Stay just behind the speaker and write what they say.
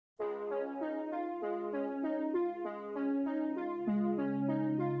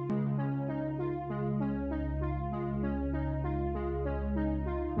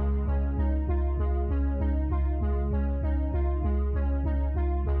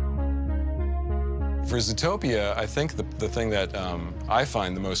For Zootopia, I think the thing that I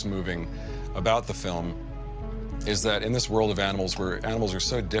find the most moving about the film is that in this world of animals, where animals are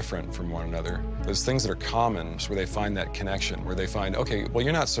so different from one another, there's things that are common where they find that connection, where they find, okay, well,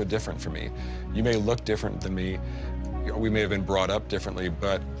 you're not so different from me. You may look different than me. We may have been brought up differently,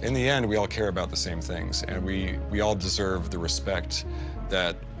 but in the end, we all care about the same things, and we all deserve the respect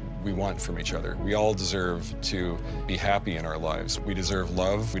that we want from each other. We all deserve to be happy in our lives. We deserve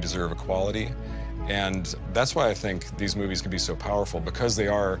love, we deserve equality, and that's why I think these movies can be so powerful, because they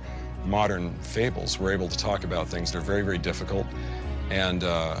are modern fables. We're able to talk about things that are very, very difficult, and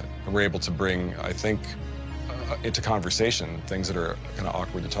we're able to bring, I think, into conversation things that are kind of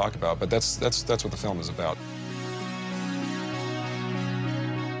awkward to talk about, but that's what the film is about.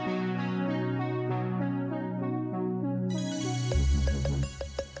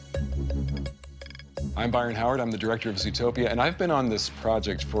 I'm Byron Howard, I'm the director of Zootopia, and I've been on this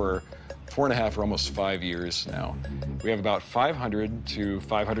project for 4.5 or almost 5 years now. We have about 500 to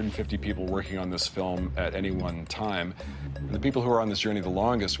 550 people working on this film at any one time. And the people who are on this journey the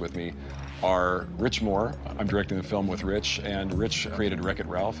longest with me are Rich Moore. I'm directing the film with Rich, and Rich created Wreck-It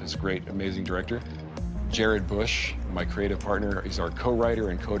Ralph, he's a great, amazing director. Jared Bush, my creative partner, he's our co-writer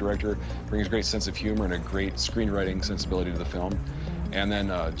and co-director, brings a great sense of humor and a great screenwriting sensibility to the film. And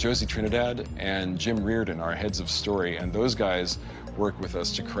then Josie Trinidad and Jim Reardon are heads of story, and those guys work with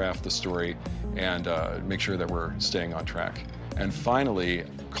us to craft the story and make sure that we're staying on track. And finally,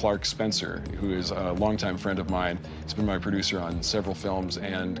 Clark Spencer, who is a longtime friend of mine. He's been my producer on several films,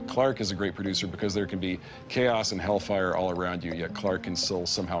 and Clark is a great producer because there can be chaos and hellfire all around you, yet Clark can still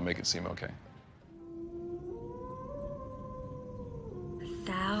somehow make it seem okay.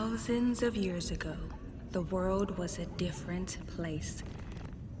 Thousands of years ago, the world was a different place.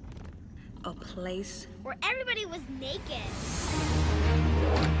 A place where everybody was naked.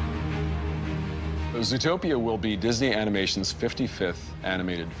 Zootopia will be Disney Animation's 55th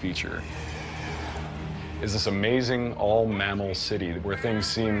animated feature. It's this amazing all-mammal city where things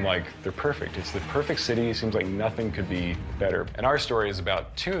seem like they're perfect. It's the perfect city. It seems like nothing could be better. And our story is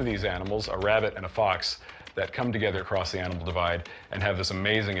about two of these animals, a rabbit and a fox, that come together across the animal divide and have this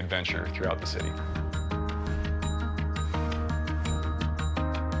amazing adventure throughout the city.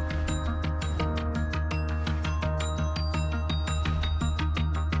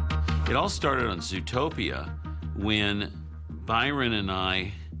 It all started on Zootopia when Byron and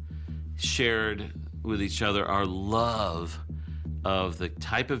I shared with each other our love of the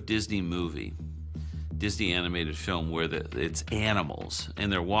type of Disney movie, Disney animated film, where it's animals and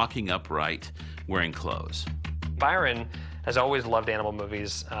they're walking upright wearing clothes. Byron has always loved animal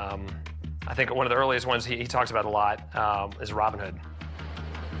movies. I think one of the earliest ones he talks about a lot is Robin Hood.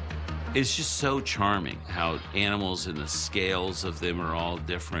 It's just so charming how animals and the scales of them are all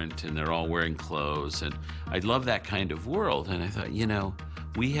different and they're all wearing clothes. And I love that kind of world. And I thought, you know,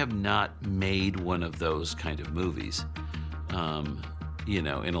 we have not made one of those kind of movies, you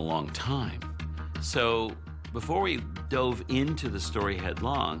know, in a long time. So before we dove into the story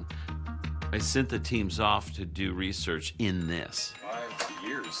headlong, I sent the teams off to do research in this. 5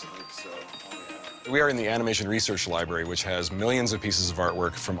 years, I think so. We are in the Animation Research Library, which has millions of pieces of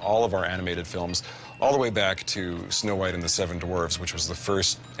artwork from all of our animated films, all the way back to Snow White and the Seven Dwarfs, which was the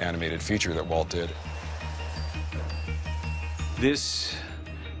first animated feature that Walt did. This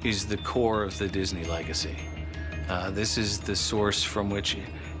is the core of the Disney legacy. This is the source from which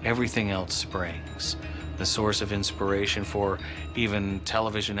everything else springs, the source of inspiration for even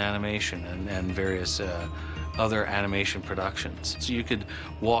television animation and various other animation productions. So you could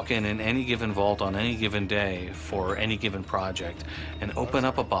walk in any given vault on any given day for any given project and open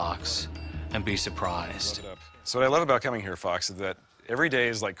up a box and be surprised. So what I love about coming here, Fox, is that every day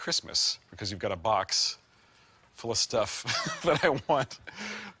is like Christmas because you've got a box full of stuff that I want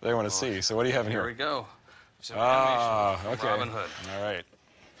to see. So what do you have in here? Here we go. Some Okay. Robin Hood. All right.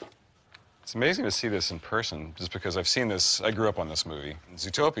 It's amazing to see this in person, just because I've seen this, I grew up on this movie.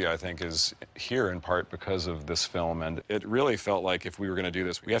 Zootopia, I think, is here in part because of this film, and it really felt like if we were going to do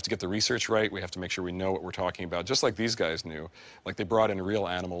this, we have to get the research right, we have to make sure we know what we're talking about, just like these guys knew. Like, they brought in real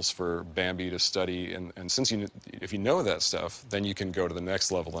animals for Bambi to study, and since if you know that stuff, then you can go to the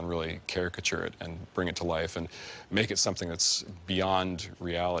next level and really caricature it and bring it to life and make it something that's beyond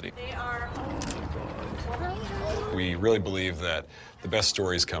reality. We really believe that the best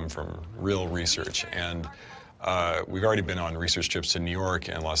stories come from real research, and we've already been on research trips to New York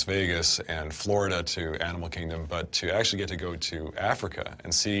and Las Vegas and Florida to Animal Kingdom, but to actually get to go to Africa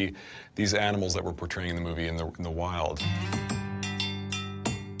and see these animals that we're portraying in the movie in the wild.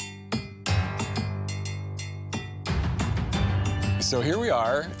 So here we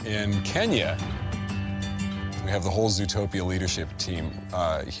are in Kenya, We have the whole Zootopia leadership team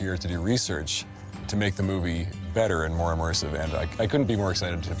here to do research to make the movie better and more immersive, and I couldn't be more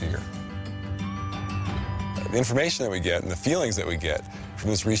excited to be here. The information that we get and the feelings that we get from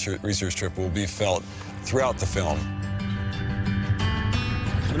this research trip will be felt throughout the film.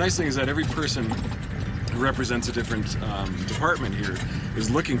 The nice thing is that every person who represents a different department here is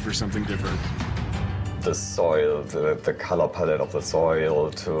looking for something different. The soil, the color palette of the soil,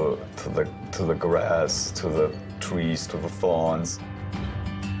 to the grass, to the trees, to the thorns.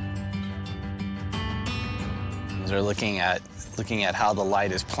 They're looking at how the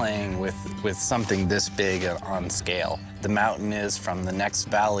light is playing with something this big on scale. The mountain is from the next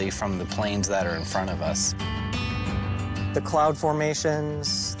valley, from the plains that are in front of us. The cloud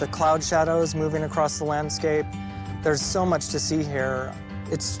formations, the cloud shadows moving across the landscape. There's so much to see here.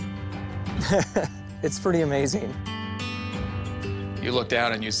 It's it's pretty amazing. You look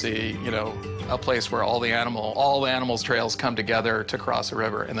down and you see, a place where all the animals' trails come together to cross a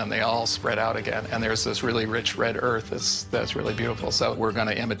river, and then they all spread out again. And there's this really rich red earth that's really beautiful. So we're going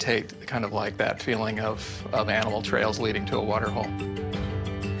to imitate kind of like that feeling of animal trails leading to a waterhole.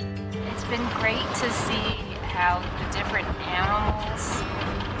 It's been great to see how the different animals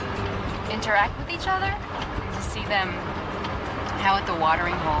interact with each other, to see them, how at the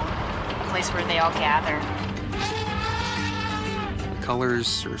watering hole, a place where they all gather.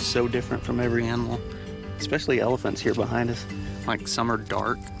 Colors are so different from every animal, especially elephants here behind us. Like some are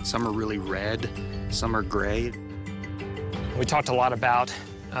dark, some are really red, some are gray. We talked a lot about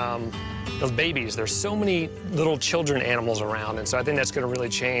those babies. There's so many little children animals around, and so I think that's going to really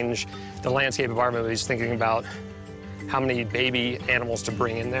change the landscape of our movies, thinking about how many baby animals to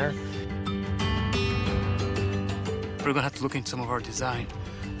bring in there. We're going to have to look into some of our design.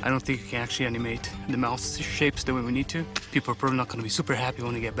 I don't think we can actually animate the mouth shapes the way we need to. People are probably not going to be super happy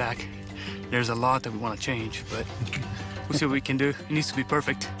when we get back. There's a lot that we want to change, but we'll see what we can do. It needs to be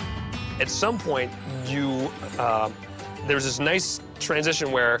perfect. At some point, there's this nice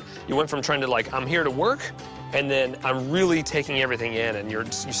transition where you went from trying to I'm here to work, and then I'm really taking everything in, and you're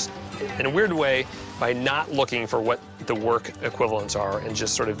in a weird way, by not looking for what the work equivalents are and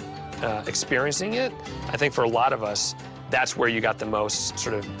just sort of experiencing it. I think for a lot of us, that's where you got the most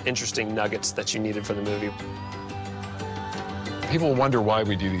sort of interesting nuggets that you needed for the movie. People wonder why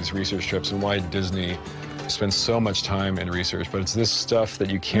we do these research trips and why Disney spends so much time in research, but it's this stuff that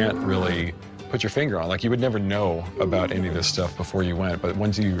you can't really put your finger on. Like, you would never know about any of this stuff before you went, but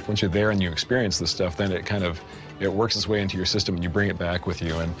once you're there and you experience this stuff, then it works its way into your system and you bring it back with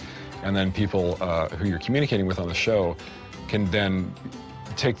you, and then people who you're communicating with on the show can then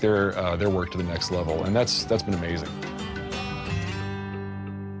take their work to the next level, and that's been amazing.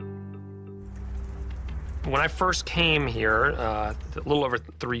 When I first came here, a little over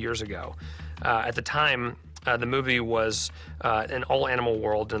 3 years ago, at the time, the movie was an all-animal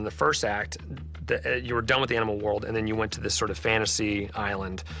world. In the first act, you were done with the animal world, and then you went to this sort of fantasy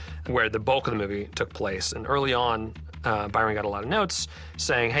island where the bulk of the movie took place. And early on, Byron got a lot of notes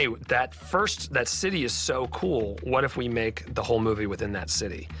saying, hey, that city is so cool. What if we make the whole movie within that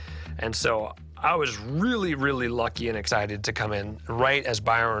city? And so I was really, really lucky and excited to come in right as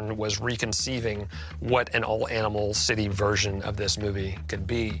Byron was reconceiving what an all-animal city version of this movie could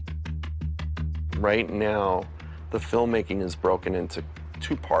be. Right now, the filmmaking is broken into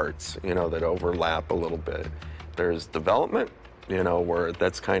two parts, that overlap a little bit. There's development, where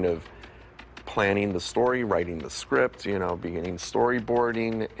that's kind of planning the story, writing the script, beginning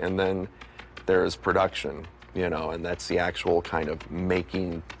storyboarding, and then there's production, and that's the actual kind of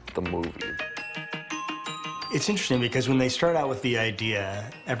making the movie. It's interesting because when they start out with the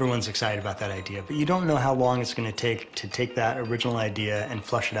idea, everyone's excited about that idea, but you don't know how long it's going to take that original idea and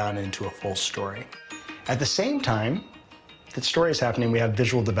flesh it out into a full story. At the same time that story is happening, we have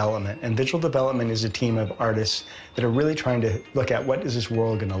visual development, and visual development is a team of artists that are really trying to look at what is this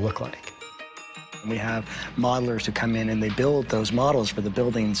world going to look like. We have modelers who come in and they build those models for the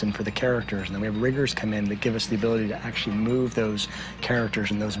buildings and for the characters. And then we have riggers come in that give us the ability to actually move those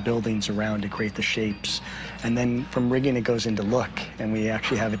characters and those buildings around to create the shapes. And then from rigging, it goes into look. And we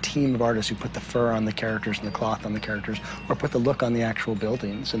actually have a team of artists who put the fur on the characters and the cloth on the characters, or put the look on the actual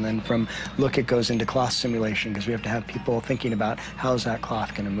buildings. And then from look, it goes into cloth simulation, because we have to have people thinking about how's that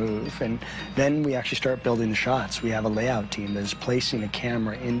cloth going to move. And then we actually start building the shots. We have a layout team that is placing a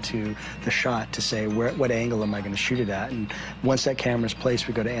camera into the shot to say, what angle am I going to shoot it at? And once that camera's placed,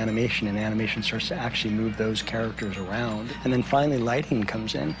 we go to animation, and animation starts to actually move those characters around. And then finally, lighting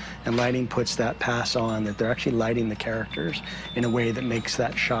comes in, and lighting puts that pass on that they're actually lighting the characters in a way that makes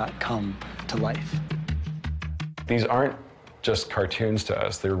that shot come to life. These aren't just cartoons to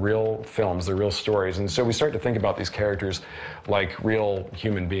us. They're real films, they're real stories. And so we start to think about these characters like real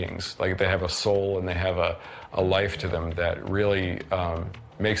human beings. Like they have a soul and they have a life to them that really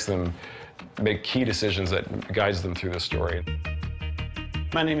makes them make key decisions that guides them through the story.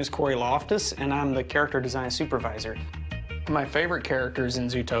 My name is Corey Loftus, and I'm the character design supervisor. My favorite characters in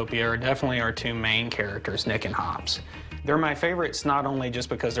Zootopia are definitely our two main characters, Nick and Hops. They're my favorites not only just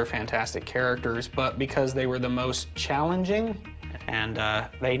because they're fantastic characters, but because they were the most challenging, and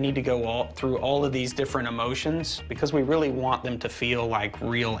they need to go through all of these different emotions because we really want them to feel like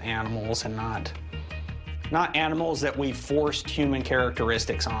real animals and not animals that we forced human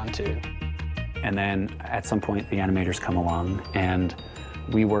characteristics onto. And then at some point the animators come along and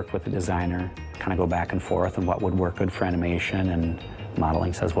we work with the designer, kind of go back and forth on what would work good for animation, and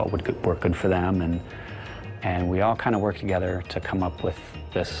modeling says what would work good for them, and we all kind of work together to come up with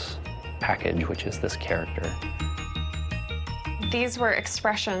this package, which is this character. These were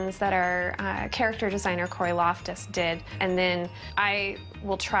expressions that our character designer, Corey Loftus, did, and then I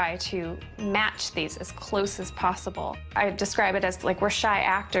will try to match these as close as possible. I describe it as like we're shy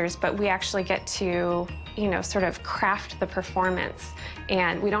actors, but we actually get to, you know, sort of craft the performance,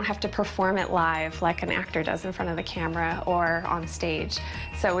 and we don't have to perform it live like an actor does in front of the camera or on stage.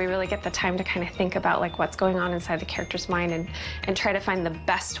 So we really get the time to kind of think about like what's going on inside the character's mind and try to find the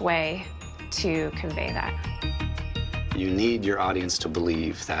best way to convey that. You need your audience to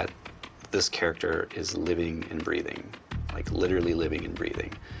believe that this character is living and breathing, like literally living and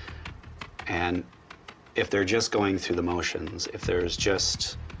breathing. And if they're just going through the motions, if there's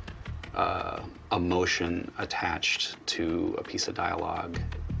just emotion attached to a piece of dialogue,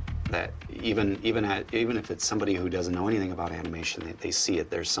 that even if it's somebody who doesn't know anything about animation, they see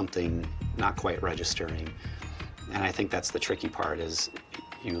it, there's something not quite registering. And I think that's the tricky part, is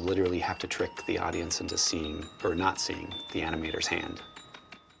you literally have to trick the audience into seeing or not seeing the animator's hand.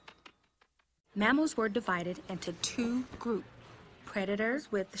 Mammals were divided into two groups: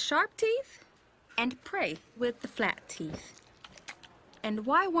 predators with the sharp teeth and prey with the flat teeth. And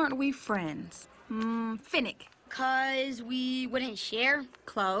why weren't we friends? Finnick. 'Cause we wouldn't share.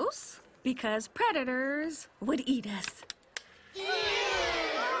 Close. Because predators would eat us.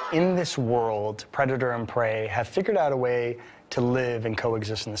 In this world, predator and prey have figured out a way to live and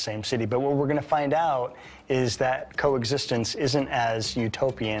coexist in the same city. But what we're going to find out is that coexistence isn't as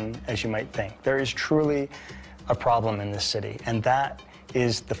utopian as you might think. There is truly a problem in this city, and that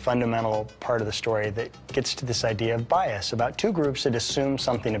is the fundamental part of the story that gets to this idea of bias, about two groups that assume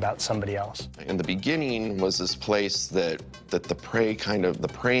something about somebody else. In the beginning was this place that the prey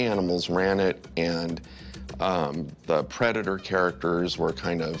animals ran it, and the predator characters were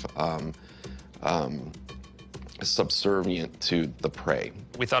kind of subservient to the prey.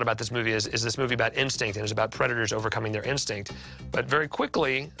 We thought about this movie as, is this movie about instinct, and it's about predators overcoming their instinct. But very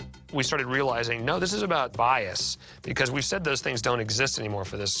quickly, we started realizing, no, this is about bias, because we've said those things don't exist anymore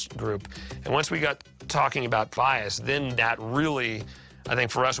for this group. And once we got talking about bias, then that really, I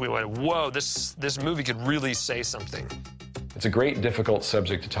think for us, we went, whoa, this movie could really say something. It's a great, difficult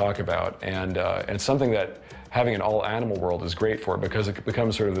subject to talk about, and it's something that having an all-animal world is great for, because it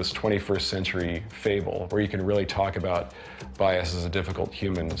becomes sort of this 21st century fable where you can really talk about bias as a difficult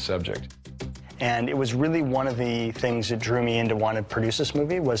human subject. And it was really one of the things that drew me in to want to produce this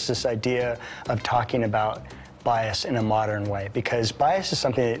movie, was this idea of talking about bias in a modern way, because bias is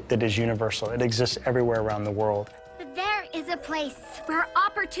something that is universal. It exists everywhere around the world. There is a place where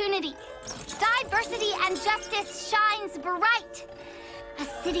opportunity, diversity, and justice shines bright. A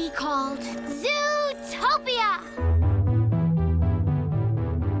city called Zootopia.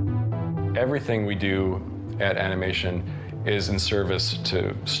 Everything we do at animation is in service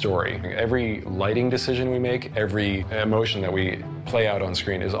to story. Every lighting decision we make, every emotion that we play out on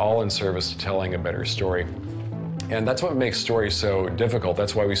screen is all in service to telling a better story. And that's what makes stories so difficult.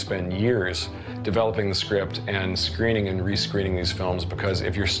 That's why we spend years developing the script and screening and rescreening these films, because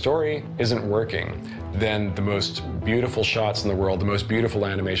if your story isn't working, then the most beautiful shots in the world, the most beautiful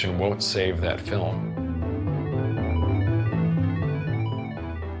animation won't save that film.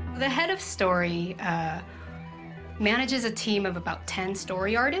 The head of story manages a team of about 10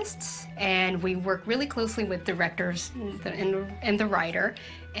 story artists, and we work really closely with directors and the writer,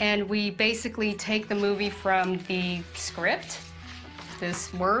 and we basically take the movie from the script,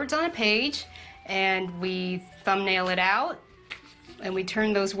 this words on a page, and we thumbnail it out, and we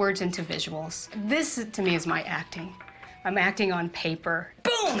turn those words into visuals. This, to me, is my acting. I'm acting on paper.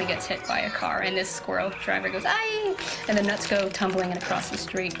 Boom! He gets hit by a car, and this squirrel driver goes, "Aye!" And the nuts go tumbling across the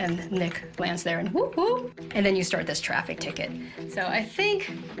street, and Nick lands there, and whoop, whoop. And then you start this traffic ticket. So I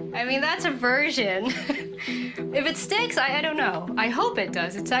mean, that's a version. If it sticks, I don't know. I hope it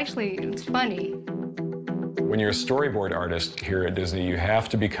does. It's funny. When you're a storyboard artist here at Disney, you have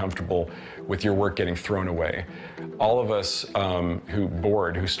to be comfortable with your work getting thrown away. All of us who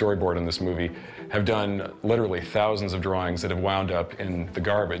storyboard in this movie have done literally thousands of drawings that have wound up in the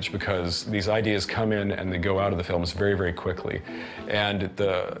garbage because these ideas come in and they go out of the films very, very quickly. And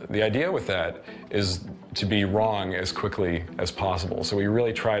the idea with that is to be wrong as quickly as possible. So we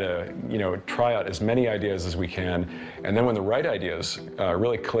really try to, try out as many ideas as we can. And then when the right ideas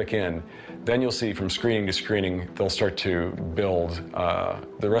really click in, then you'll see from screening to screening, they'll start to build,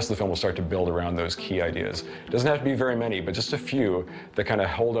 the rest of the film will start to build around those key ideas. It doesn't have to be very many, but just a few that kind of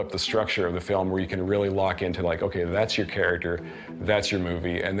hold up the structure of the film where you can really lock into like, okay, that's your character, that's your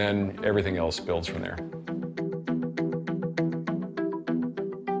movie, and then everything else builds from there.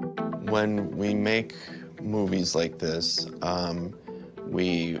 When we make movies like this,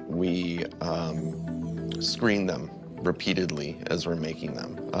 we screen them repeatedly as we're making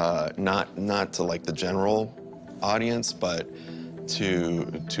them. Not to like the general audience, but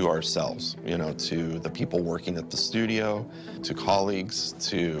to ourselves, to the people working at the studio, to colleagues,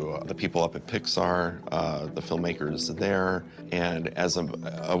 to the people up at Pixar, the filmmakers there, and as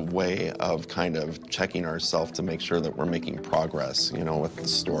a way of kind of checking ourselves to make sure that we're making progress, with the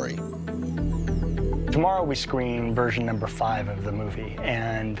story. Tomorrow we screen version number 5 of the movie,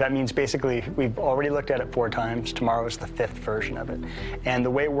 and that means basically we've already looked at it 4 times. Tomorrow is the 5th version of it. And the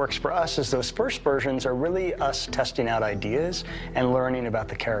way it works for us is those first versions are really us testing out ideas and learning about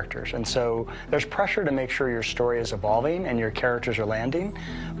the characters. And so there's pressure to make sure your story is evolving and your characters are landing,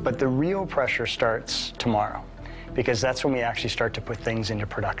 but the real pressure starts tomorrow, because that's when we actually start to put things into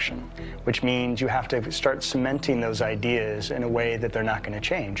production, which means you have to start cementing those ideas in a way that they're not going to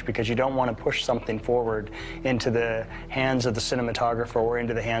change, because you don't want to push something forward into the hands of the cinematographer or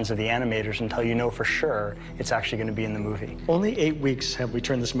into the hands of the animators until you know for sure it's actually going to be in the movie. Only 8 weeks have we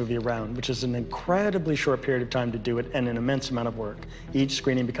turned this movie around, which is an incredibly short period of time to do it and an immense amount of work. Each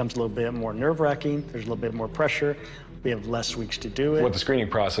screening becomes a little bit more nerve-wracking, there's a little bit more pressure. We have less weeks to do it. What the screening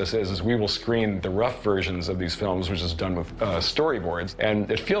process is we will screen the rough versions of these films, which is done with storyboards,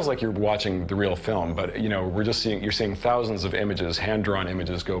 and it feels like you're watching the real film, but you're seeing thousands of images, hand-drawn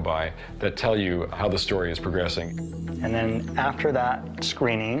images go by that tell you how the story is progressing. And then after that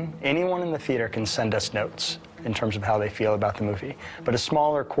screening, anyone in the theater can send us notes in terms of how they feel about the movie. But a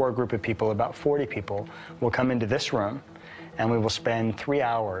smaller core group of people, about 40 people, will come into this room, and we will spend 3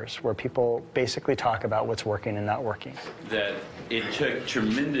 hours where people basically talk about what's working and not working. That it took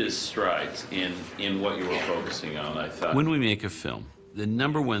tremendous strides in what you were focusing on, I thought. When we make a film, the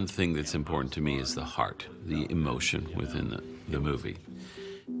number one thing that's important to me is the heart, the emotion within the movie.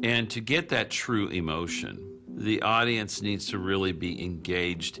 And to get that true emotion, the audience needs to really be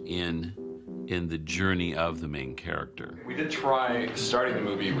engaged in the journey of the main character. We did try starting the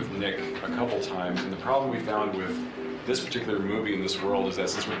movie with Nick a couple times, and the problem we found with this particular movie in this world is that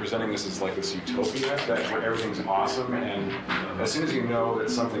since we're presenting this as like this utopia, where everything's awesome, and as soon as you know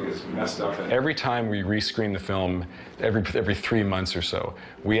that something is messed up, and every time we rescreen the film, every 3 months or so,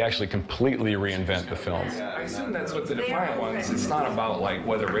 we actually completely reinvent the film. Yeah, I assume that's what the defiant ones. It's not about like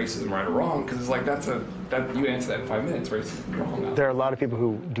whether racism right or wrong, because it's like you answer that in 5 minutes. Racism wrong. There are a lot of people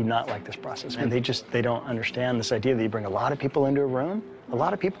who do not like this process, and they don't understand this idea that you bring a lot of people into a room. A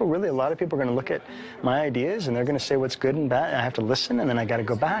lot of people are going to look at my ideas and they're going to say what's good and bad, and I have to listen, and then I got to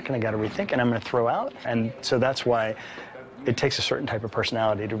go back and I got to rethink, and I'm going to throw out. And so that's why it takes a certain type of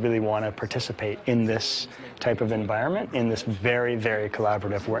personality to really want to participate in this type of environment, in this very, very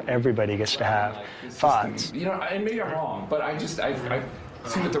collaborative, where everybody gets to have thoughts. And maybe I'm wrong, but I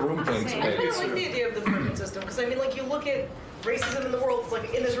see what the room thinks. I kind of like the idea of the broken system, because you look at racism in the world, it's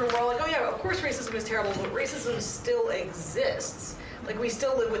like in this room we're all like, oh yeah, of course racism is terrible, but racism still exists. Like, we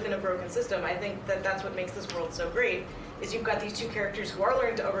still live within a broken system. I think that's what makes this world so great, is you've got these 2 characters who are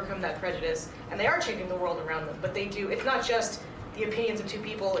learning to overcome that prejudice, and they are changing the world around them, but it's not just the opinions of 2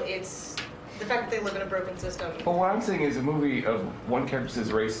 people, it's the fact that they live in a broken system. But what I'm saying is a movie of one character says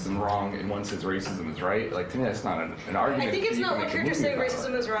racism wrong and one says racism is right. Like, to me, that's not an argument. I think it's not one character saying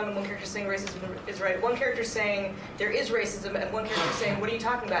racism is wrong and one character saying racism is right. One character saying there is racism and one character saying, what are you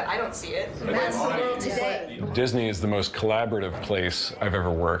talking about? I don't see it. And that's the world today. Disney is the most collaborative place I've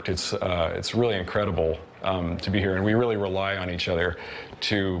ever worked. It's really incredible to be here, and we really rely on each other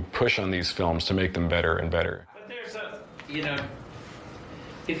to push on these films to make them better and better. But there's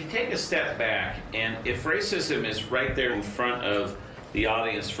if you take a step back, and if racism is right there in front of the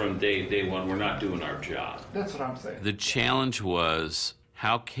audience from day one, we're not doing our job. That's what I'm saying. The challenge was,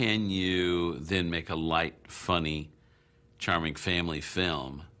 how can you then make a light, funny, charming family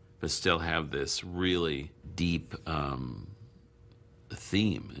film, but still have this really deep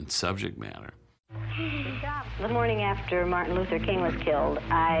theme and subject matter? The morning after Martin Luther King was killed,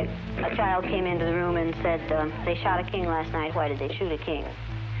 a child came into the room and said, they shot a king last night, why did they shoot a king?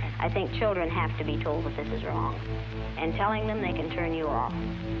 I think children have to be told that this is wrong. And telling them they can turn you off.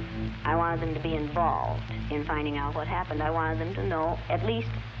 I wanted them to be involved in finding out what happened. I wanted them to know at least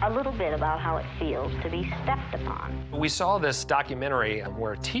a little bit about how it feels to be stepped upon. We saw this documentary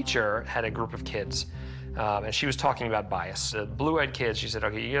where a teacher had a group of kids, and she was talking about bias. The blue-eyed kids, she said,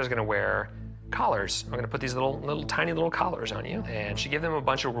 okay, you guys are gonna wear collars. I'm gonna put these little tiny collars on you. And she gave them a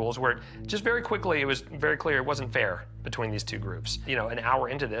bunch of rules where just very quickly it was very clear it wasn't fair between these two groups. You know, an hour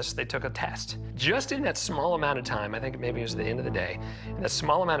into this, they took a test. Just in that small amount of time, I think maybe it was the end of the day, in that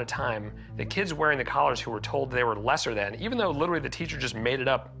small amount of time, the kids wearing the collars who were told they were lesser than, even though literally the teacher just made it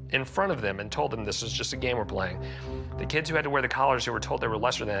up in front of them and told them this is just a game we're playing, the kids who had to wear the collars who were told they were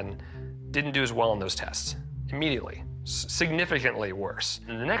lesser than didn't do as well on those tests immediately. Significantly worse.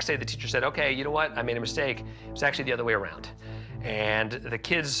 And the next day, the teacher said, okay, you know what? I made a mistake. It was actually the other way around. And the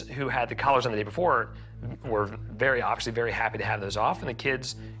kids who had the collars on the day before were obviously very happy to have those off. And the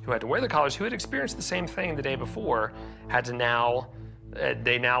kids who had to wear the collars, who had experienced the same thing the day before, had to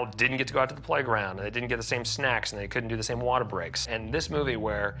they now didn't get to go out to the playground, and they didn't get the same snacks, and they couldn't do the same water breaks. And this movie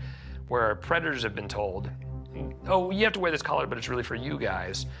where predators have been told, oh, you have to wear this collar, but it's really for you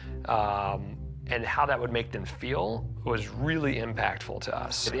guys, and how that would make them feel was really impactful to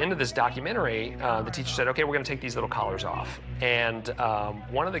us. At the end of this documentary, the teacher said, okay, we're gonna take these little collars off. And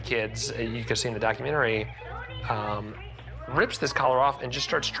one of the kids, you can see in the documentary, rips this collar off and just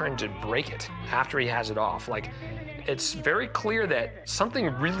starts trying to break it after he has it off. Like, it's very clear that something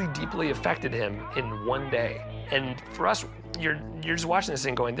really deeply affected him in one day. And for us, you're just watching this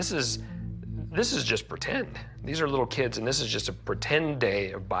thing going, this is just pretend. These are little kids, and this is just a pretend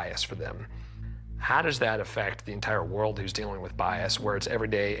day of bias for them. How does that affect the entire world who's dealing with bias, where it's every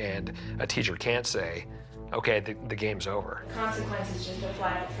day and a teacher can't say, okay, the game's over? Consequence is just a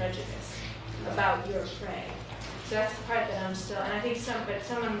flat-out prejudice about your prey. So that's the part that I'm still, and I think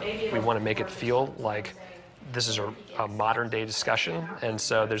someone maybe... We want to make it feel like this is a modern-day discussion, and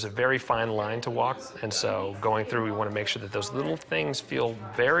so there's a very fine line to walk, and so going through, we want to make sure that those little things feel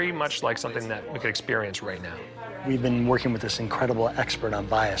very much like something that we could experience right now. We've been working with this incredible expert on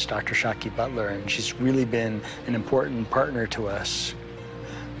bias, Dr. Shaki Butler, and she's really been an important partner to us,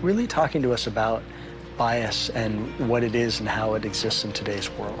 really talking to us about bias and what it is and how it exists in today's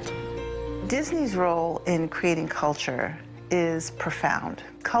world. Disney's role in creating culture is profound.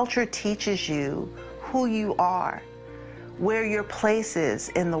 Culture teaches you who you are, where your place is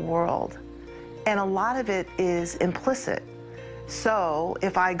in the world, and a lot of it is implicit. So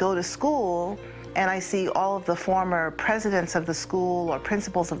if I go to school and I see all of the former presidents of the school or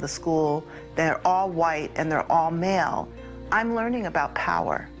principals of the school, they're all white and they're all male, I'm learning about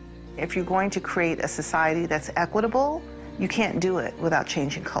power. If you're going to create a society that's equitable, you can't do it without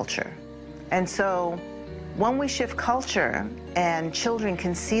changing culture. And so when we shift culture and children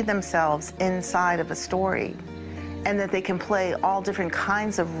can see themselves inside of a story and that they can play all different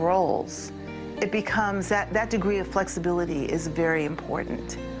kinds of roles, it becomes that degree of flexibility is very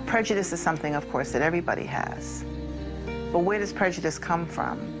important. Prejudice is something, of course, that everybody has. But where does prejudice come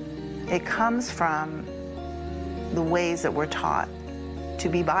from? It comes from the ways that we're taught to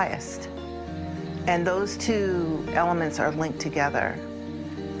be biased. And those two elements are linked together.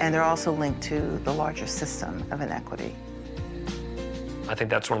 And they're also linked to the larger system of inequity. I think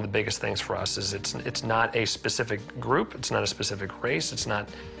that's one of the biggest things for us is it's not a specific group, it's not a specific race, it's not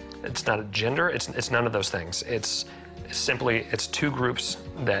a gender, it's none of those things. It's simply, it's two groups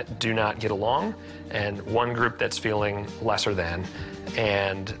that do not get along and one group that's feeling lesser than.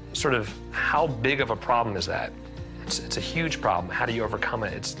 And sort of how big of a problem is that? It's a huge problem. How do you overcome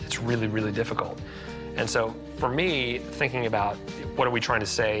it? It's really, really difficult. And so for me, thinking about what are we trying to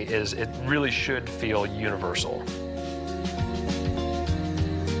say is it really should feel universal.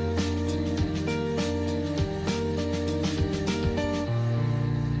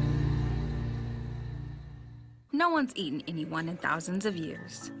 No one's eaten anyone in thousands of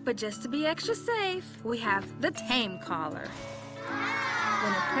years. But just to be extra safe, we have the tame collar.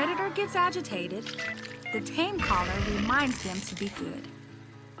 When a predator gets agitated, the tame collar reminds them to be good.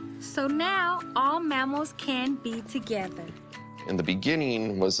 So now all mammals can be together. In the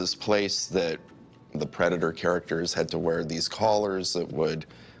beginning was this place that The predator characters had to wear these collars that would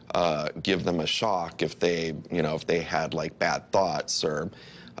give them a shock if they, if they had like bad thoughts or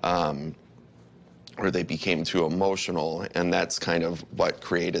they became too emotional, and that's kind of what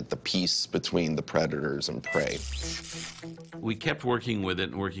created the peace between the predators and prey. We kept working with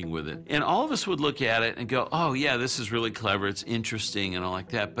it, and all of us would look at it and go, oh yeah, this is really clever, it's interesting and all like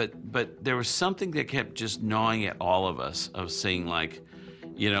that, but there was something that kept just gnawing at all of us, of saying like,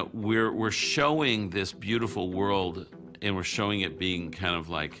 we're showing this beautiful world and we're showing it being kind of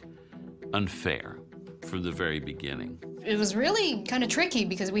like unfair from the very beginning. It was really kind of tricky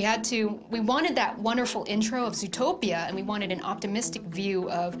because we wanted that wonderful intro of Zootopia, and we wanted an optimistic view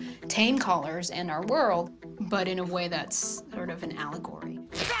of tame collars and our world, but in a way that's sort of an allegory.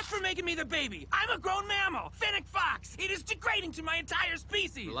 Stop for making me the baby! I'm a grown mammal, fennec fox! It is degrading to my entire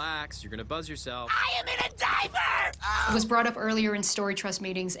species! Relax, you're gonna buzz yourself. I am in a diaper! It was brought up earlier in story trust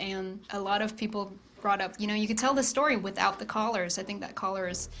meetings, and a lot of people brought up, you could tell the story without the collars. I think that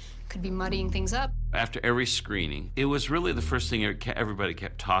collars could be muddying things up. After every screening, it was really the first thing everybody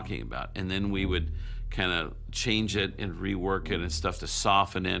kept talking about, and then we would kind of change it and rework it and stuff to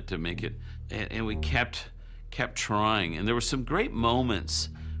soften it, to make it, and we kept trying. And there were some great moments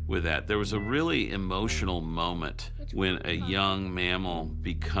with that. There was a really emotional moment when a young mammal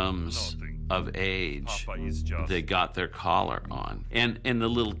becomes of age, they got their collar on. And the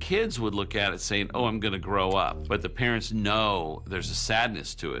little kids would look at it saying, oh, I'm gonna grow up. But the parents know there's a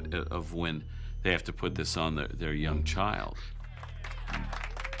sadness to it of when they have to put this on their young child.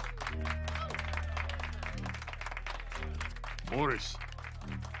 Morris.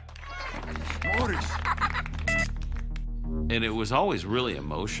 And it was always really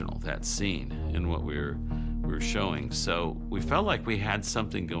emotional, that scene, in what we were showing. So we felt like we had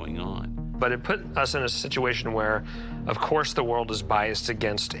something going on. But it put us in a situation where, of course, the world is biased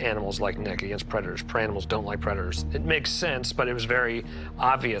against animals like Nick, against predators. Prey animals don't like predators. It makes sense, but it was very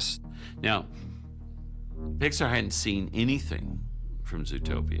obvious. Now, Pixar hadn't seen anything from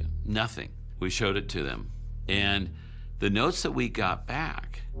Zootopia, nothing. We showed it to them, and the notes that we got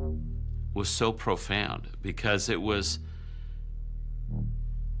back was so profound because it was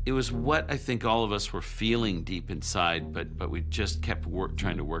what I think all of us were feeling deep inside, but we just kept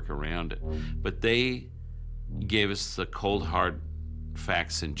trying to work around it. But they gave us the cold, hard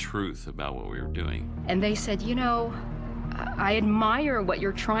facts and truth about what we were doing. And they said, I admire what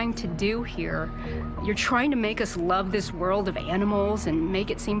you're trying to do here. You're trying to make us love this world of animals and make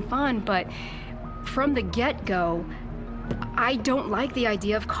it seem fun, but from the get-go, I don't like the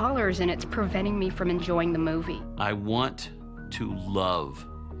idea of collars, and it's preventing me from enjoying the movie. I want to love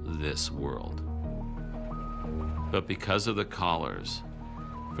this world, but because of the collars,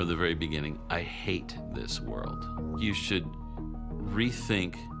 from the very beginning, I hate this world. You should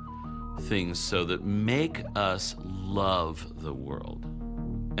rethink things so that make us love the world,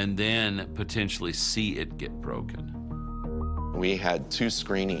 and then potentially see it get broken. We had 2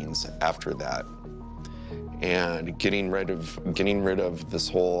 screenings after that, and getting rid of this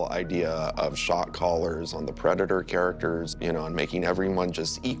whole idea of shock collars on the predator characters, and making everyone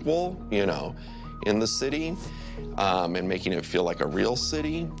just equal, in the city, and making it feel like a real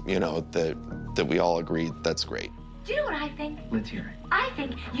city, that we all agreed that's great. Do you know what I think? Let's hear it. I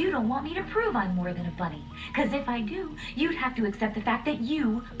think you don't want me to prove I'm more than a bunny. Because if I do, you'd have to accept the fact that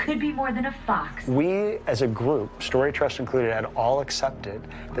you could be more than a fox. We, as a group, Story Trust included, had all accepted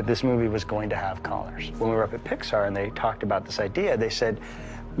that this movie was going to have collars. When we were up at Pixar and they talked about this idea, they said,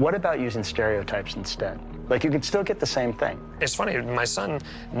 what about using stereotypes instead? Like, you could still get the same thing. It's funny, my son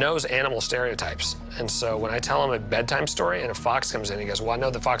knows animal stereotypes. And so when I tell him a bedtime story and a fox comes in, he goes, well, I know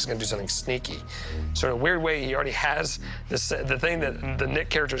the fox is going to do something sneaky. So in a weird way, he already has this, the thing that the Nick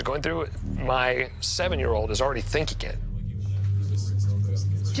character is going through, my 7-year-old is already thinking it.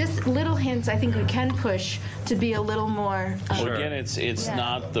 Just little hints I think we can push to be a little more... Well, again, it's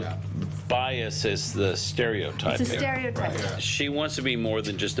not the bias, it's the stereotype. It's a stereotype. She wants to be more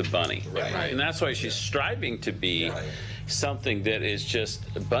than just a bunny. Right. And that's why she's striving to be something that is just,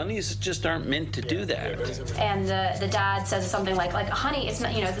 bunnies just aren't meant to do that. And the dad says something like, honey, it's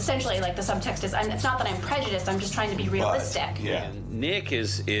not, essentially like the subtext is, it's not that I'm prejudiced, I'm just trying to be realistic. Yeah. Nick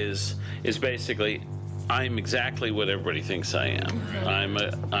is basically, I'm exactly what everybody thinks I am.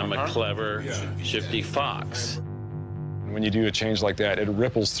 I'm a clever, shifty fox. When you do a change like that, it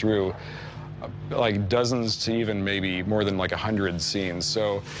ripples through like dozens to even maybe more than like 100 scenes.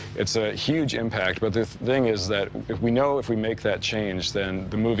 So it's a huge impact. But the thing is that if we make that change, then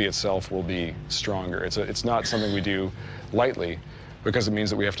the movie itself will be stronger. It's not something we do lightly. because it means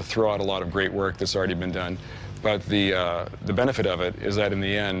that we have to throw out a lot of great work that's already been done. But the benefit of it is that in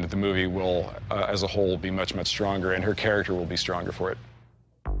the end, the movie will, as a whole, be much, much stronger, and her character will be stronger for it.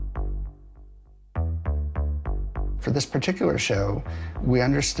 For this particular show, we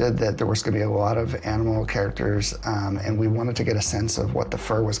understood that there was going to be a lot of animal characters, and we wanted to get a sense of what the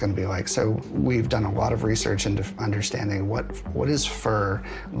fur was going to be like. So we've done a lot of research into understanding what is fur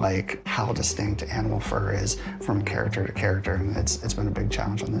like, how distinct animal fur is from character to character, and it's been a big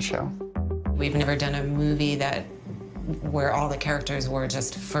challenge on this show. We've never done a movie where all the characters were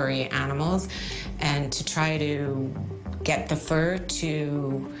just furry animals, and to try to get the fur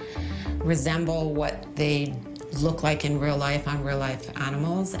to resemble what they look like in real life on real life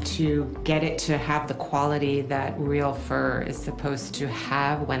animals, to get it to have the quality that real fur is supposed to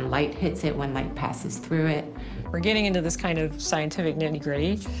have when light hits it, when light passes through it. We're getting into this kind of scientific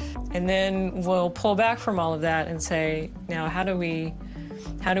nitty-gritty, and then we'll pull back from all of that and say, now how do we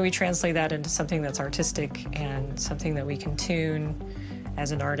translate that into something that's artistic and something that we can tune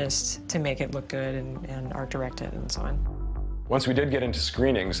as an artist to make it look good and art directed and so on. Once we did get into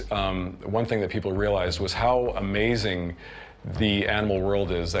screenings, one thing that people realized was how amazing the animal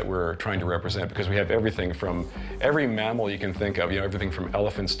world is that we're trying to represent, because we have everything from every mammal you can think of, everything from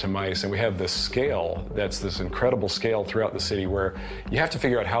elephants to mice, and we have this scale that's this incredible scale throughout the city where you have to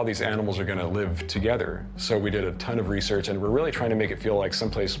figure out how these animals are going to live together. So we did a ton of research, and we're really trying to make it feel like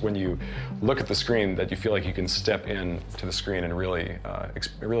someplace when you look at the screen that you feel like you can step in to the screen and really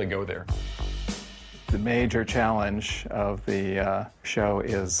go there. The major challenge of the show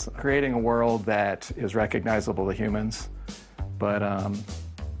is creating a world that is recognizable to humans, but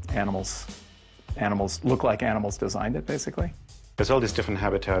animals look like animals designed it, basically. There's all these different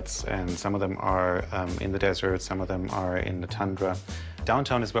habitats, and some of them are in the desert, some of them are in the tundra.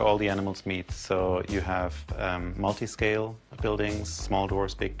 Downtown is where all the animals meet, so you have multi-scale buildings, small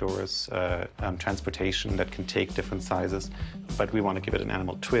doors, big doors, transportation that can take different sizes, but we want to give it an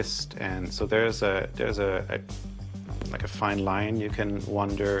animal twist, and so there's like a fine line. You can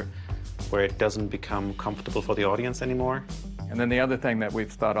wonder where it doesn't become comfortable for the audience anymore. And then the other thing that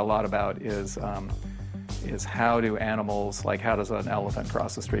we've thought a lot about is how do animals, like how does an elephant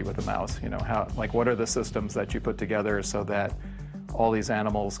cross the street with a mouse? What are the systems that you put together so that all these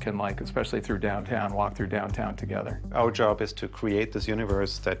animals can, especially through downtown, walk through downtown together? Our job is to create this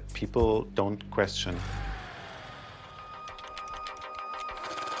universe that people don't question.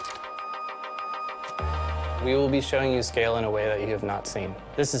 We will be showing you scale in a way that you have not seen.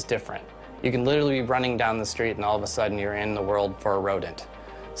 This is different. You can literally be running down the street and all of a sudden you're in the world for a rodent.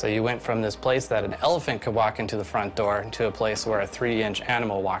 So you went from this place that an elephant could walk into the front door to a place where a 3-inch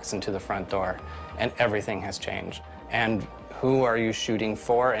animal walks into the front door, and everything has changed. And who are you shooting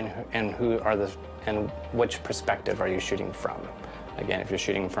for, and which perspective are you shooting from? Again, if you're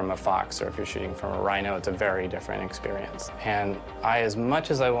shooting from a fox or if you're shooting from a rhino, it's a very different experience. And I, as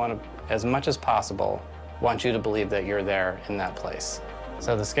much as possible, want you to believe that you're there in that place.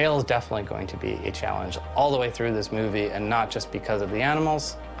 So the scale is definitely going to be a challenge all the way through this movie, and not just because of the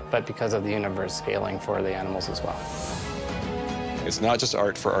animals, but because of the universe scaling for the animals as well. It's not just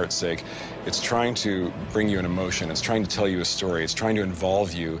art for art's sake. It's trying to bring you an emotion. It's trying to tell you a story. It's trying to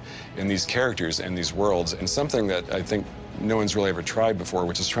involve you in these characters and these worlds, and something that I think no one's really ever tried before,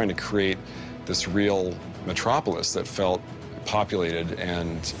 which is trying to create this real metropolis that felt populated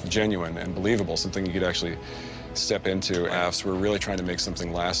and genuine and believable, something you could actually step into. So we're really trying to make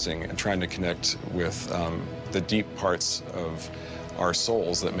something lasting and trying to connect with the deep parts of our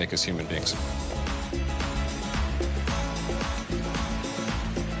souls that make us human beings.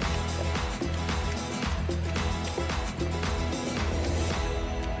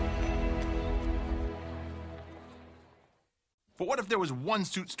 But what if there was one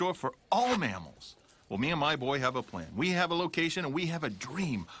suit store for all mammals? Well, me and my boy have a plan. We have a location and we have a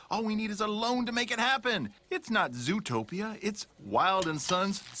dream. All we need is a loan to make it happen. It's not Zootopia, it's Wild &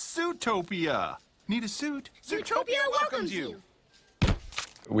 Sons Suitopia. Need a suit? Zootopia welcomes you.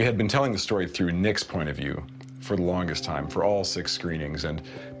 We had been telling the story through Nick's point of view for the longest time, for all 6 screenings, and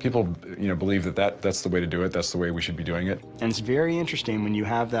people, believe that's the way to do it. That's the way we should be doing it. And it's very interesting when you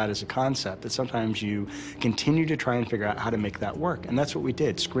have that as a concept that sometimes you continue to try and figure out how to make that work. And that's what we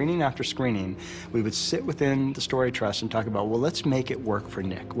did. Screening after screening, we would sit within the story trust and talk about, well, let's make it work for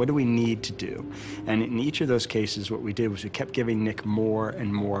Nick. What do we need to do? And in each of those cases, what we did was we kept giving Nick more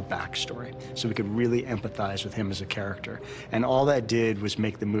and more backstory so we could really empathize with him as a character. And all that did was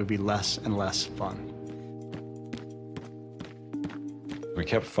make the movie less and less fun. We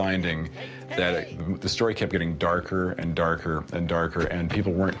kept finding that the story kept getting darker and darker and darker, and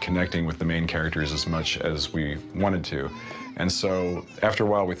people weren't connecting with the main characters as much as we wanted to. And so after a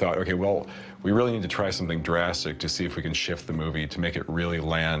while, we thought, okay, well, we really need to try something drastic to see if we can shift the movie to make it really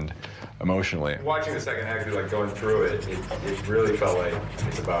land emotionally. Watching the second act, like going through it, it really felt like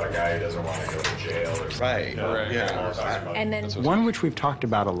it's about a guy who doesn't want to go to jail or something. Right. Yeah. And then one which we've talked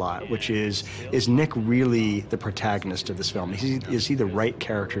about a lot, which is Nick really the protagonist of this film? Is he the right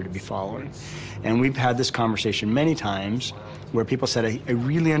character to be following? And we've had this conversation many times where people said, I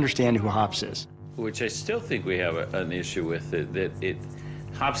really understand who Hops is. Which I still think we have an issue with it,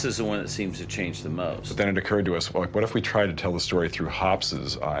 Hops is the one that seems to change the most. But then it occurred to us, well, like, what if we tried to tell the story through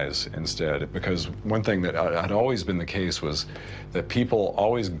Hops's eyes instead? Because one thing that had always been the case was that people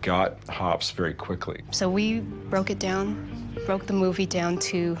always got Hops very quickly. So we broke the movie down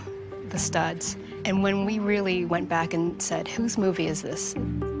to the studs. And when we really went back and said, whose movie is this?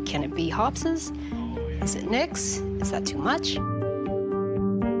 Can it be Hops's? Is it Nick's? Is that too much?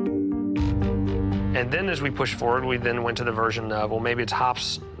 And then as we pushed forward, we then went to the version of, well, maybe it's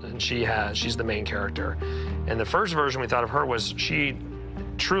Hops and she's the main character. And the first version we thought of her was she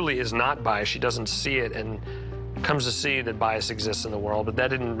truly is not biased. She doesn't see it and comes to see that bias exists in the world, but that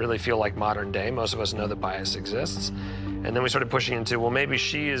didn't really feel like modern day. Most of us know that bias exists. And then we started pushing into, well, maybe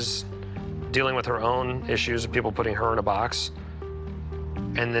she is dealing with her own issues of people putting her in a box.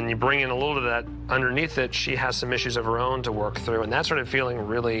 And then you bring in a little of that underneath it, she has some issues of her own to work through. And that started feeling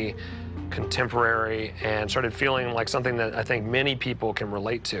really contemporary and started feeling like something that I think many people can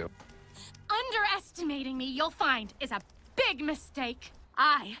relate to. Underestimating me, you'll find, is a big mistake.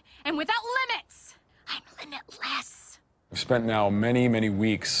 I am without limits. I'm limitless. We've spent now many, many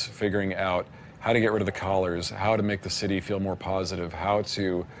weeks figuring out how to get rid of the collars, how to make the city feel more positive, how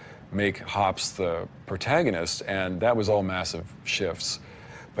to make Hops the protagonist, and that was all massive shifts.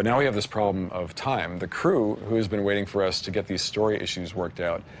 But now we have this problem of time. The crew, who has been waiting for us to get these story issues worked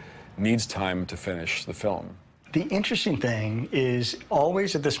out, needs time to finish the film. The interesting thing is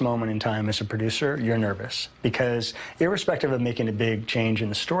always at this moment in time as a producer, you're nervous because irrespective of making a big change in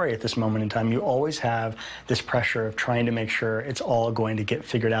the story at this moment in time, you always have this pressure of trying to make sure it's all going to get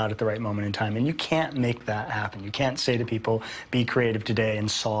figured out at the right moment in time. And you can't make that happen. You can't say to people, be creative today and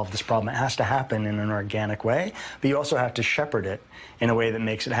solve this problem. It has to happen in an organic way, but you also have to shepherd it in a way that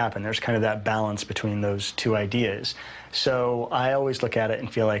makes it happen. There's kind of that balance between those two ideas. So I always look at it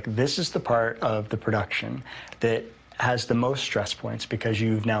and feel like this is the part of the production that has the most stress points because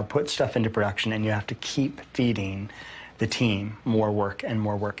you've now put stuff into production and you have to keep feeding the team more work and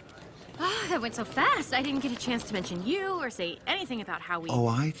more work. Oh, that went so fast. I didn't get a chance to mention you or say anything about how we... Oh,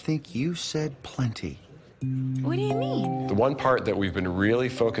 I think you said plenty. What do you mean? The one part that we've been really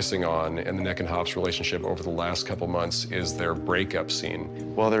focusing on in the Nick and Hops relationship over the last couple months is their breakup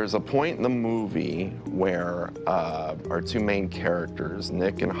scene. Well, there's a point in the movie where our two main characters,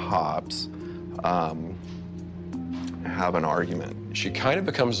 Nick and Hops, have an argument. She kind of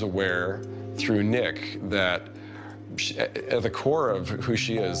becomes aware through Nick that at the core of who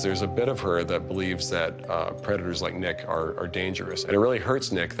she is, there's a bit of her that believes that predators like Nick are dangerous. And it really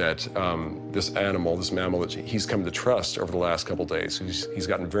hurts Nick that this mammal that he's come to trust over the last couple days, he's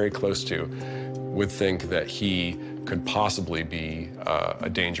gotten very close to, would think that he could possibly be a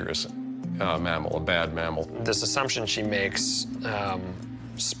dangerous mammal, a bad mammal. This assumption she makes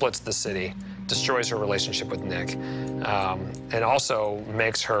splits the city, destroys her relationship with Nick, and also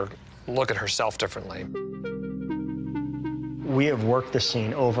makes her look at herself differently. We have worked this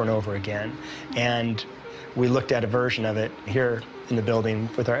scene over and over again, and we looked at a version of it here in the building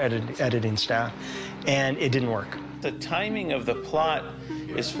with our editing staff, and it didn't work. The timing of the plot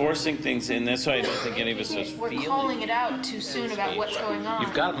is forcing things in. That's why I don't think any of us was feeling. We're calling it out too soon about what's going on.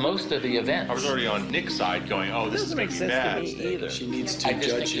 You've got most of the events. I was already on Nick's side going, oh, this is making me bad. She needs to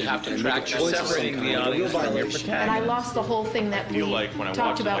judge you have to track You're separating the audience from your protagonist. And I lost the whole thing that we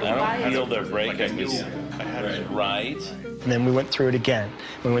talked about. I don't feel their breakup is right. And then we went through it again.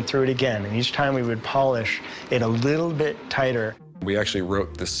 We went through it again, and each time we would polish it a little bit tighter. We actually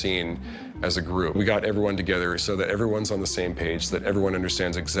wrote this scene as a group. We got everyone together so that everyone's on the same page, that everyone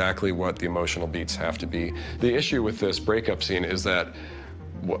understands exactly what the emotional beats have to be. The issue with this breakup scene is that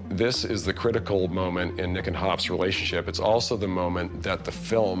this is the critical moment in Nick and Hops' relationship. It's also the moment that the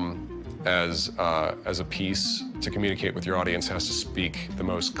film, as a piece to communicate with your audience, has to speak the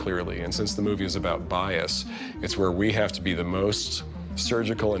most clearly. And since the movie is about bias, it's where we have to be the most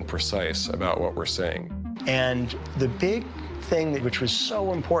surgical and precise about what we're saying. And the big thing which was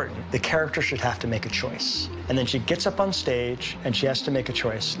so important. The character should have to make a choice. And then she gets up on stage and she has to make a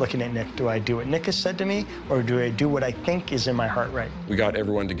choice, looking at Nick. Do I do what Nick has said to me, or do I do what I think is in my heart right? We got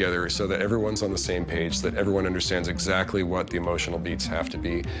everyone together so that everyone's on the same page, that everyone understands exactly what the emotional beats have to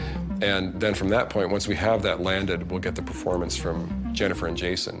be. And then from that point, once we have that landed, we'll get the performance from Jennifer and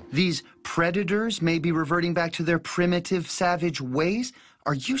Jason. These predators may be reverting back to their primitive, savage ways?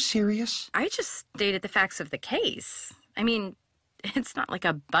 Are you serious? I just stated the facts of the case. I mean, it's not like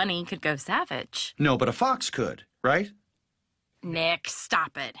a bunny could go savage. No, but a fox could, right? Nick,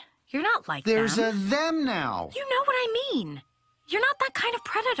 stop it. You're not like There's them. a them now. You know what I mean. You're not that kind of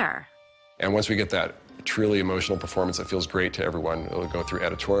predator. And once we get that truly emotional performance that feels great to everyone, it'll go through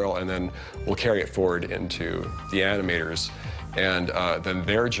editorial, and then we'll carry it forward into the animators. And then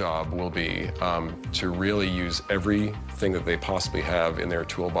their job will be to really use everything that they possibly have in their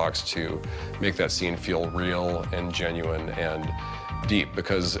toolbox to make that scene feel real and genuine and deep.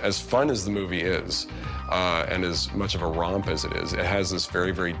 Because as fun as the movie is, and as much of a romp as it is, it has this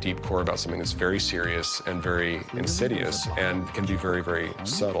very, very deep core about something that's very serious and very insidious and can be very, very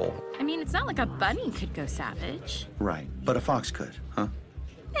subtle. I mean, it's not like a bunny could go savage. Right, but a fox could, huh?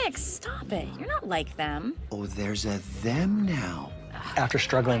 Nick, stop it. You're not like them. Oh, there's a them now. After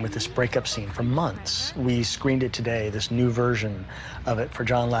struggling with this breakup scene for months, we screened it today, this new version of it for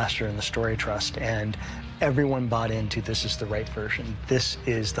John Lasseter and the Story Trust, and everyone bought into this is the right version. This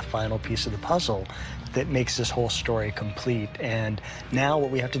is the final piece of the puzzle that makes this whole story complete. And now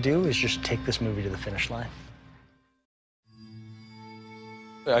what we have to do is just take this movie to the finish line.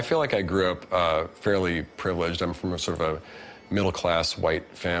 I feel like I grew up fairly privileged. I'm from a sort of a middle-class white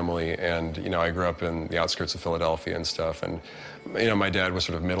family, and I grew up in the outskirts of Philadelphia and stuff, and my dad was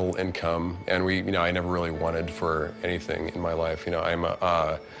sort of middle income, and I never really wanted for anything in my life. I'm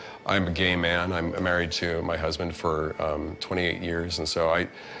a gay man. I'm married to my husband for 28 years, and so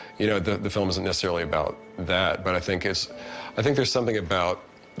the film isn't necessarily about that, but I think there's something about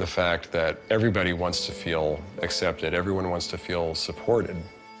the fact that everybody wants to feel accepted. Everyone wants to feel supported.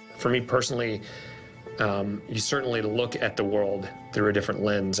 For me personally, you certainly look at the world through a different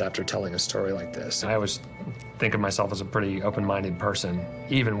lens after telling a story like this. I always think of myself as a pretty open-minded person.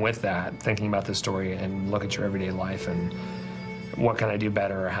 Even with that, thinking about this story and look at your everyday life and what can I do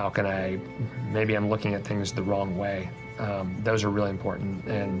better, or how can maybe I'm looking at things the wrong way. Those are really important,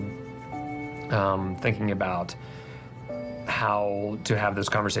 and thinking about how to have those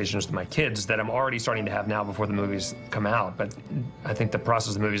conversations with my kids that I'm already starting to have now before the movies come out. But I think the process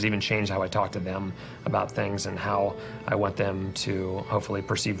of the movies even changed how I talk to them about things and how I want them to hopefully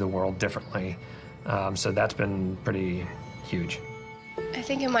perceive the world differently. So that's been pretty huge. I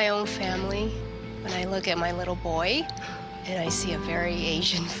think in my own family, when I look at my little boy and I see a very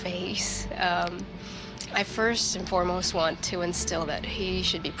Asian face, I first and foremost want to instill that he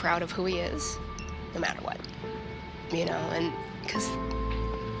should be proud of who he is, no matter what. And because,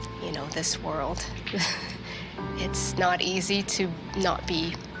 this world, it's not easy to not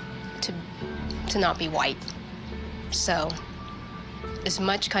be white. So as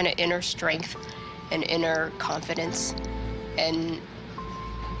much kind of inner strength and inner confidence and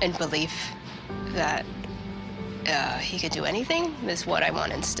belief that he could do anything is what I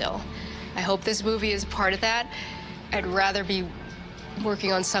want to instill. I hope this movie is part of that. I'd rather be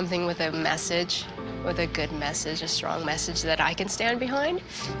working on something with a message, with a good message, a strong message that I can stand behind,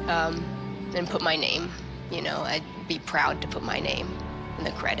 and put my name. I'd be proud to put my name in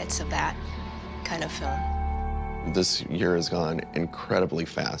the credits of that kind of film. This year has gone incredibly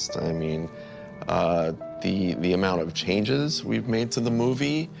fast. I mean, the amount of changes we've made to the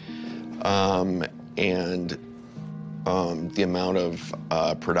movie, and the amount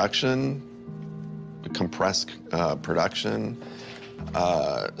of production, compressed production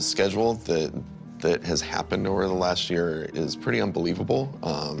schedule that has happened over the last year is pretty unbelievable.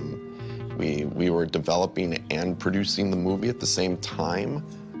 We were developing and producing the movie at the same time,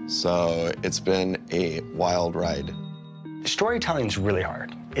 so it's been a wild ride. Storytelling is really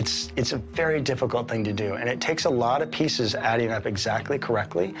hard. It's a very difficult thing to do, and it takes a lot of pieces adding up exactly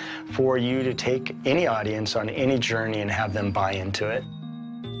correctly for you to take any audience on any journey and have them buy into it.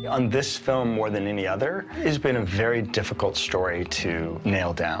 On this film, more than any other, it's been a very difficult story to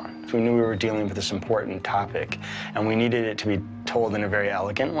nail down. We knew we were dealing with this important topic, and we needed it to be told in a very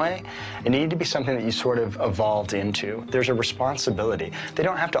elegant way. It needed to be something that you sort of evolved into. There's a responsibility. They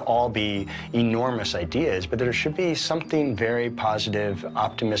don't have to all be enormous ideas, but there should be something very positive,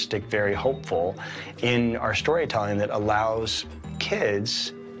 optimistic, very hopeful in our storytelling that allows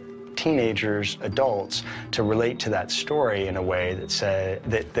kids, teenagers, adults, to relate to that story in a way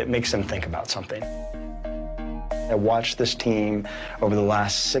that makes them think about something. I watched this team over the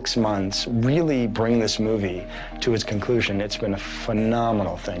last 6 months really bring this movie to its conclusion. It's been a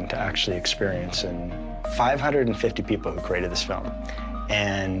phenomenal thing to actually experience, and 550 people who created this film.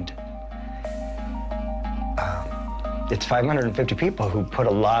 And it's 550 people who put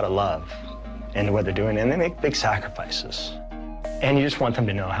a lot of love into what they're doing, and they make big sacrifices. And you just want them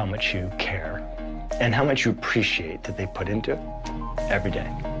to know how much you care and how much you appreciate that they put into it every day.